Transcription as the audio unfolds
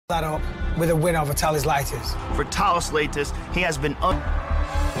that up with a win over Leites. For Leites, he has been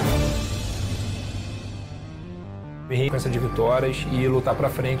sequência de vitórias e lutar pra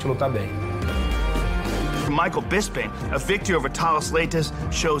frente, lutar bem. For Michael Bisping, a victory over Leites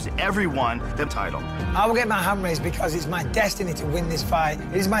shows everyone the title. I will get my hand raised because it's my destiny to win this fight.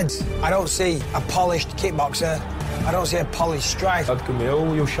 It is my... I don't see a polished kickboxer. I don't see a polished striker. Que o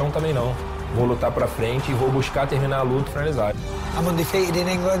meu e o chão também não. Vou lutar pra frente e vou buscar terminar a luta finalizar. I'm undefeated in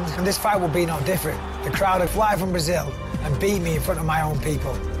England, and this fight will be no different. The crowd will fly from Brazil and beat me in front of my own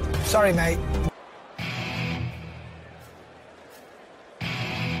people. Sorry, mate.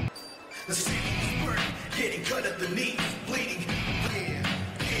 The city's work, getting cut at the knees, bleeding. Yeah,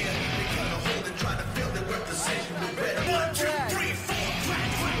 they cut a hold and try to fill it with the same. 1, 2, 3, 4,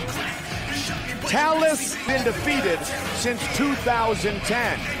 crack. Tallis been defeated since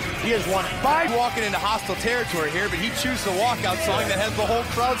 2010. He has won 5. Walking into hostile territory here, but he chooses a walkout song that has the whole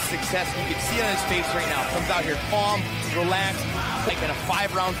crowd's success. You can see it on his face right now. Comes out here calm, relaxed, like in a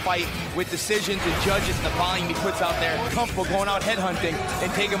 5-round fight with decisions and judges and the volume he puts out there. Comfortable going out headhunting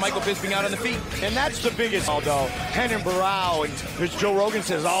and taking Michael Bisping out on the feet. And that's the biggest, although Henan Barao, and as Joe Rogan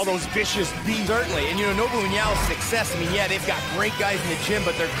says, all those vicious beats. Certainly, and you know, Nova Unial's success, I mean, yeah, they've got great guys in the gym,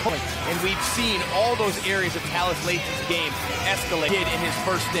 but they're going. And we've seen all those areas of Leites' game escalate in his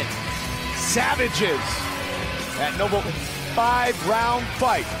first stint. Savages at Nova 5-round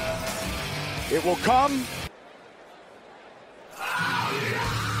fight. It will come.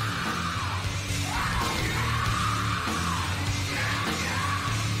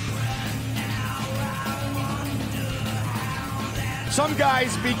 Some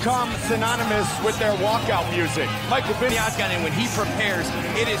guys become synonymous with their walkout music. Michael Bisping, and when he prepares,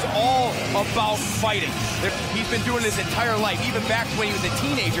 it is all about fighting. He's been doing his entire life, even back when he was a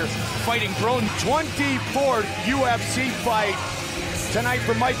teenager, fighting grown. 24th UFC fight tonight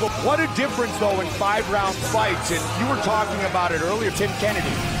for Michael. What a difference, though, in 5-round fights. And you were talking about it earlier, Tim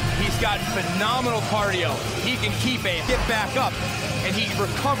Kennedy. He's got phenomenal cardio. He can get back up, and he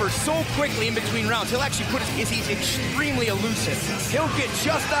recovers so quickly in between rounds. He'll actually he's extremely elusive. He'll get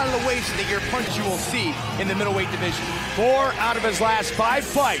just out of the way so that your punch you will see in the middleweight division. 4 out of his last 5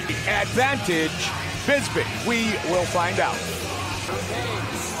 fights. Advantage, Bisping. We will find out.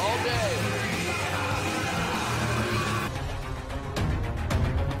 All day.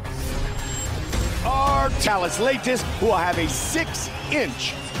 Our Leites will have a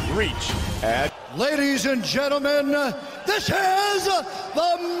 6-inch reach. Ladies and gentlemen, this is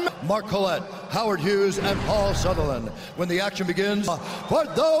the Mark Collette, Howard Hughes, and Paul Sutherland. When the action begins, for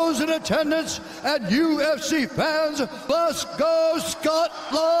those in attendance and UFC fans, Glasgow, Scotland!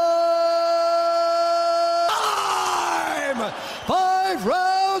 5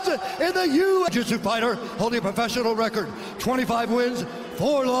 rounds in the Jiu-Jitsu fighter, holding a professional record, 25 wins,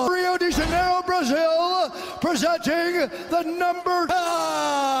 4 losses. Rio de Janeiro, Brazil, presenting the number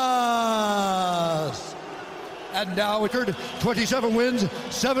pass. And now, 27 wins,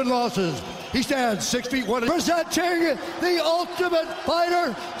 7 losses. He stands 6 feet 1. Presenting the Ultimate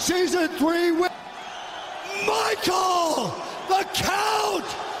Fighter Season 3 win, Michael the Count.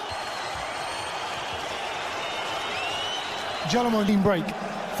 Gentlemen, team break.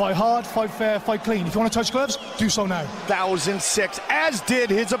 Fight hard, fight fair, fight clean. If you want to touch gloves, do so now. 2006, as did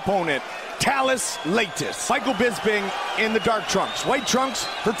his opponent, Leites. Michael Bisping in the dark trunks. White trunks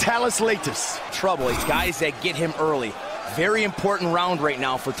for Leites. Trouble. It's guys that get him early. Very important round right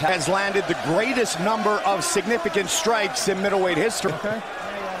now for Has landed the greatest number of significant strikes in middleweight history. Okay?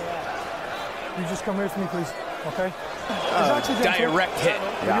 You just come here for me, please. Okay? Direct hit.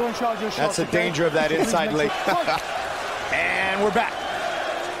 Yeah. You're in charge of your shots. That's the danger of that inside leg. And we're back.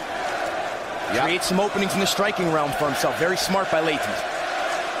 Creates some openings in the striking realm for himself. Very smart by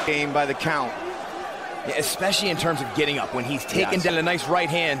Leites. Game by the count. Yeah, especially in terms of getting up. When he's taken down a nice right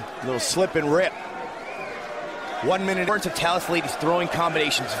hand. Little slip and rip. 1 minute. In terms of Leites throwing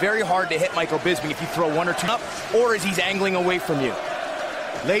combinations. Very hard to hit Michael Bisping if you throw 1 or 2 up, or as he's angling away from you.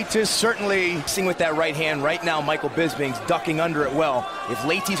 Leites certainly seeing with that right hand right now. Michael Bisping's ducking under it well. If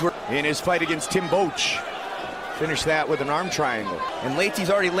Leites were in his fight against Tim Boetsch, finish that with an arm triangle. And Leites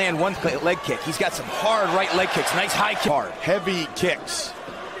already landed 1 leg kick. He's got some hard right leg kicks. Nice high kick. Hard, heavy kicks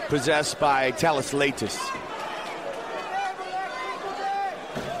possessed by Leites.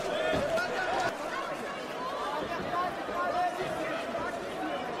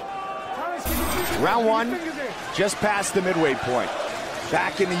 Round 1, just past the midway point.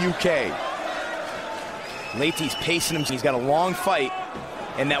 Back in the UK. Leites pacing him. He's got a long fight.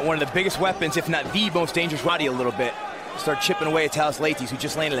 And that one of the biggest weapons, if not the most dangerous body a little bit. Start chipping away at Leites, who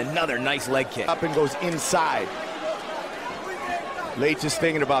just landed another nice leg kick. Up and goes inside. Leites is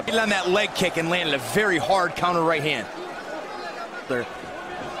thinking about on that leg kick and landed a very hard counter right hand.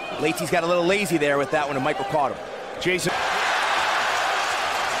 Leites got a little lazy there with that one, and Michael caught him. Jason.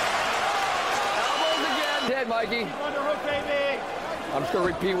 Elbows again. Dead, Mikey. I'm just going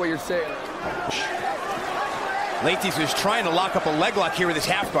to repeat what you're saying. Leites is trying to lock up a leg lock here with his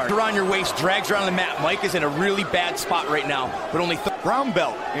half guard. Around your waist, drags around the mat. Mike is in a really bad spot right now, but only brown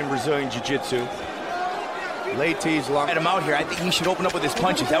belt in Brazilian Jiu-Jitsu. Leites long. Get him out here. I think he should open up with his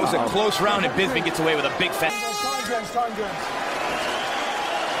punches. That was a close round, and Bisping gets away with a big fat.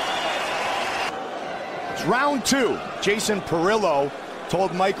 It's round 2. Jason Perillo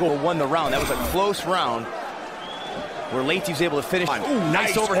told Michael won the round. That was a close round where Leites was able to finish. Ooh,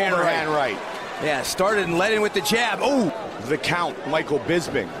 nice overhand right. Yeah, started and led in with the jab. Oh, the count, Michael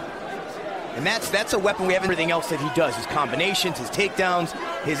Bisping. And that's a weapon we have. Everything else that he does, his combinations, his takedowns,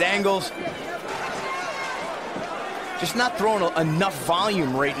 his angles. Just not throwing enough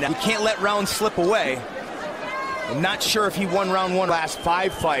volume right now. We can't let rounds slip away. I'm not sure if he won round 1. Last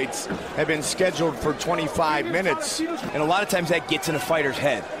 5 fights have been scheduled for 25 minutes. And a lot of times that gets in a fighter's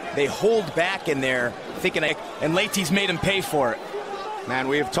head. They hold back in there thinking, and Leites made him pay for it. Man,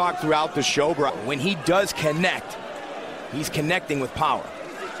 we have talked throughout the show, bro. When he does connect, he's connecting with power.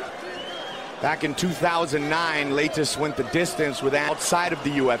 Back in 2009, Leites went the distance with outside of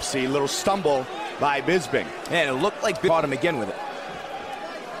the UFC. Little stumble by Bisping. And it looked like caught him again with it.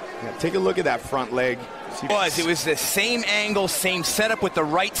 Yeah, take a look at that front leg. It was the same angle, same setup with the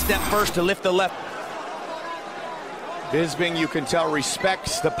right step first to lift the left. Bisping, you can tell,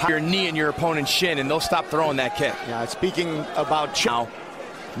 respects the power. Your knee in your opponent's shin, and they'll stop throwing that kick. Yeah, speaking about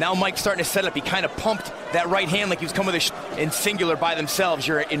now Mike's starting to set up. He kind of pumped that right hand like he was coming with in singular by themselves.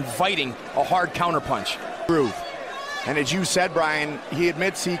 You're inviting a hard counter punch. And as you said, Brian, he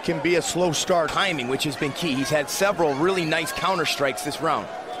admits he can be a slow start. Timing, which has been key. He's had several really nice counter strikes this round.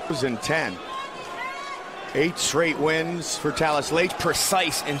 It was in 10. 8 straight wins for Thales Leites.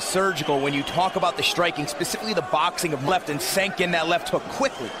 Precise and surgical when you talk about the striking, specifically the boxing of left, and sank in that left hook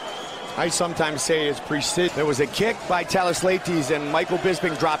quickly. I sometimes say it's precision. There was a kick by Thales Leites, and Michael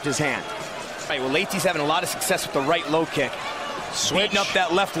Bisping dropped his hand. Right, well, Leites having a lot of success with the right low kick. Beating up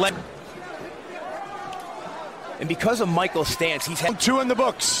that left leg. And because of Michael's stance, he's had 2 in the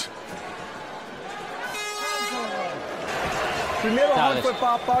books. The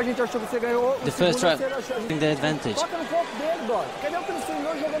first round, in the advantage.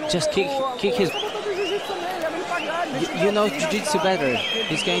 Just kick his. You know jiu-jitsu better.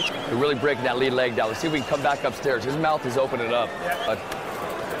 He's going to. We're really breaking that lead leg down. Let's see if we can come back upstairs. His mouth is opening up.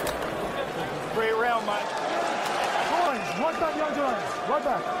 Great round, Mike. Right back, young Jones. Right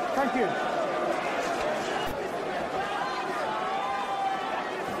back. Thank you.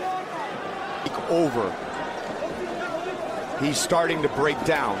 Over. He's starting to break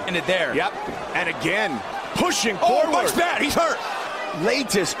down. And it there. Yep. And again, pushing forward. Oh, watch that. He's hurt.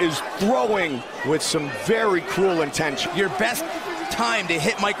 Leites is throwing with some very cruel intention. Your best time to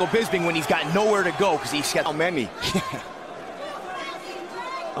hit Michael Bisping when he's got nowhere to go because he's got how many?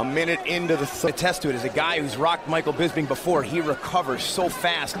 A minute into the third. Attest to it as a guy who's rocked Michael Bisping before. He recovers so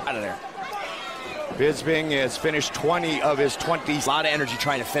fast out of there. Bisping has finished 20 of his 20. A lot of energy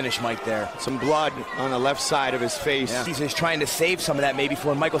trying to finish Mike there. Some blood on the left side of his face. Yeah. He's just trying to save some of that maybe for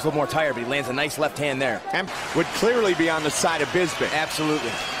when Michael's a little more tired, but he lands a nice left hand there. And would clearly be on the side of Bisping.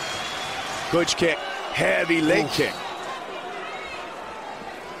 Absolutely. Good kick. Heavy leg kick.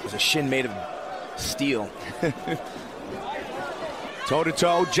 It was a shin made of steel.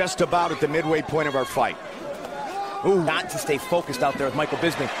 Toe-to-toe, just about at the midway point of our fight. Ooh, not to stay focused out there with Michael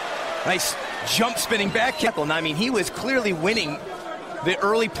Bisping. Nice jump spinning back kick. And I mean, he was clearly winning the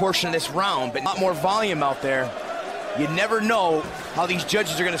early portion of this round, but a lot more volume out there. You never know how these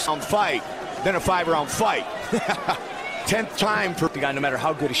judges are going to fight than a 5-round fight. 10th time for the guy, no matter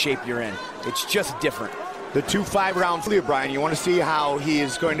how good a shape you're in. It's just different. The 2 5-round fight, Brian. You want to see how he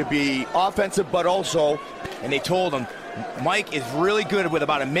is going to be offensive, but also. And they told him, Mike is really good with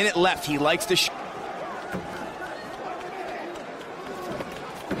about a minute left. He likes to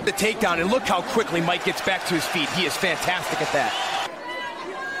the takedown, and look how quickly Mike gets back to his feet. He is fantastic at that.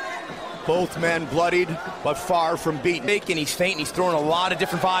 Both men bloodied, but far from beaten. And he's fainting. He's throwing a lot of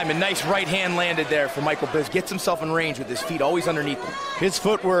different volume. A nice right hand landed there for Michael Bisping. Gets himself in range with his feet always underneath him. His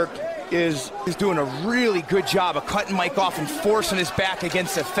footwork is doing a really good job of cutting Mike off and forcing his back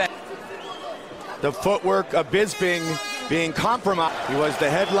against the fence. The footwork of Bisping being compromised. He was the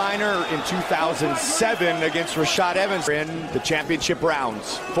headliner in 2007 against Rashad Evans in the championship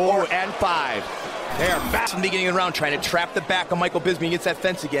rounds 4 and 5. They are back from the beginning of the round, trying to trap the back of Michael Bisping against that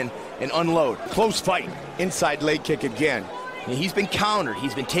fence again and unload. Close fight. Inside leg kick again. Yeah, he's been countered.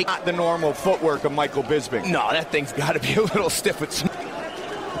 He's been taking... Not the normal footwork of Michael Bisping. No, that thing's got to be a little stiff with some...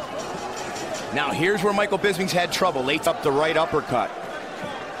 Now, here's where Michael Bisping's had trouble. Leites up the right uppercut.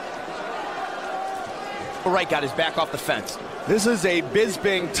 Right, got his back off the fence. This is a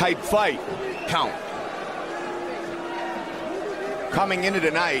Bisping-type fight. Count. Coming into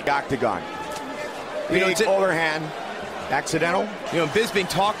tonight, octagon. Big overhand. Accidental. You know, Bisping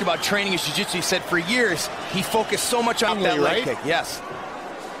talked about training his jiu-jitsu. He said for years, he focused so much on that leg kick. Yes.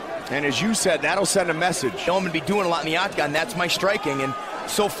 And as you said, that'll send a message. I'm going to be doing a lot in the octagon. That's my striking. And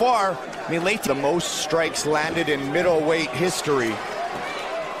so far, I mean, Leites... The most strikes landed in middleweight history.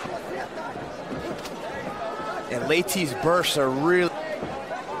 And Leites' bursts are really...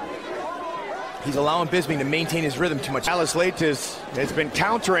 He's allowing Bisping to maintain his rhythm too much. Thales Leites has been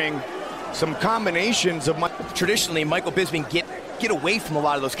countering some combinations of... Traditionally, Michael Bisping get away from a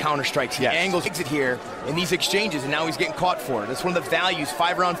lot of those counter strikes. He angles exit here in these exchanges, and now he's getting caught for it. That's one of the values,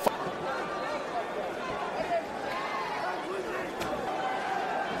 5-round fight.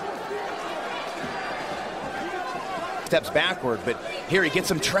 Steps backward, but here he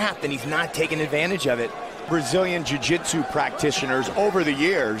gets him trapped, and he's not taking advantage of it. Brazilian jiu-jitsu practitioners over the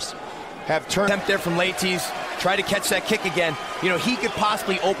years have turned... Attempt there from Leites, try to catch that kick again. You know, he could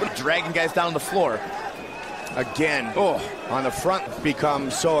possibly open, dragging guys down on the floor. Again, on the front,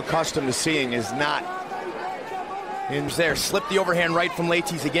 become so accustomed to seeing is not... In there, slip the overhand right from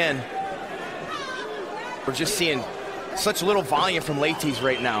Leites again. We're just seeing such little volume from Leites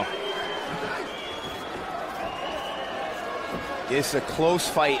right now. It's a close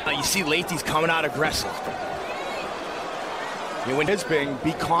fight. Now you see Leites coming out aggressive. You know, when Bisping,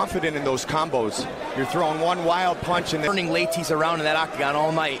 be confident in those combos. You're throwing one wild punch and then... Turning Leites around in that octagon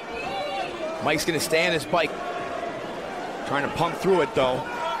all night. Mike's gonna stay on his bike. Trying to pump through it though.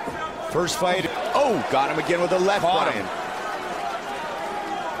 First fight. Oh, got him again with a left, Brian.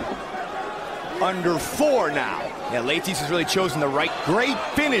 Under 4 now. Yeah, Leites has really chosen the right. Great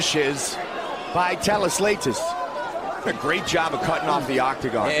finishes by Thales Leites. A great job of cutting off the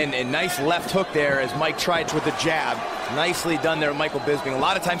octagon. And nice left hook there as Mike tried with the jab. Nicely done there, Michael Bisping. A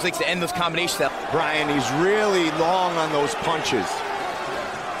lot of times likes to end those combinations. Brian, he's really long on those punches.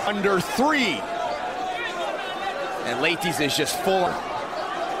 Under 3. And Leites is just full.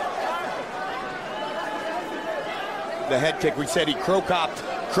 The head kick, we said he crow-copped.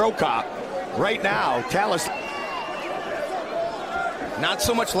 Right now, Thales. Not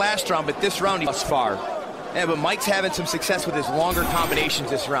so much last round, but this round thus far. Yeah, but Mike's having some success with his longer combinations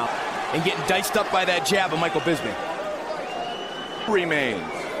this round. And getting diced up by that jab of Michael Bisping. Remains.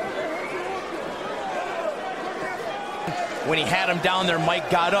 When he had him down there, Mike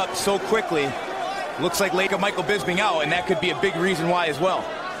got up so quickly. Looks like Michael Bisping out, and that could be a big reason why as well.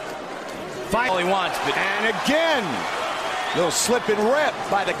 All he wants, but... And again, little slip and rip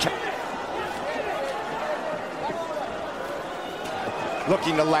by the...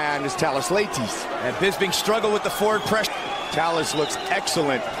 Looking to land is Thales Leites. And Bisping struggled with the forward pressure. Thales looks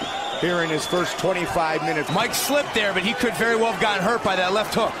excellent here in his first 25 minutes. Mike slipped there, but he could very well have gotten hurt by that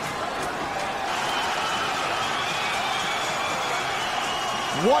left hook.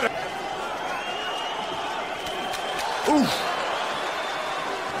 What a...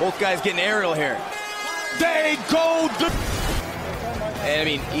 Oof. Both guys getting aerial here. They go... And I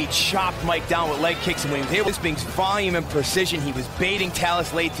mean, he chopped Mike down with leg kicks, and when he was able, Bisping's volume and precision, he was baiting Thales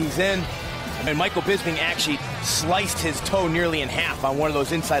Leites in. And Michael Bisping actually sliced his toe nearly in half on one of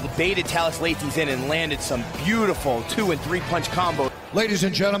those inside, baited Thales Leites in and landed some beautiful 2- and 3-punch combos. Ladies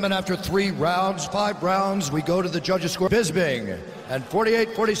and gentlemen, after 5 rounds, we go to the judges' score. Bisping, and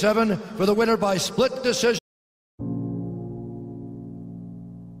 48-47 for the winner by split decision.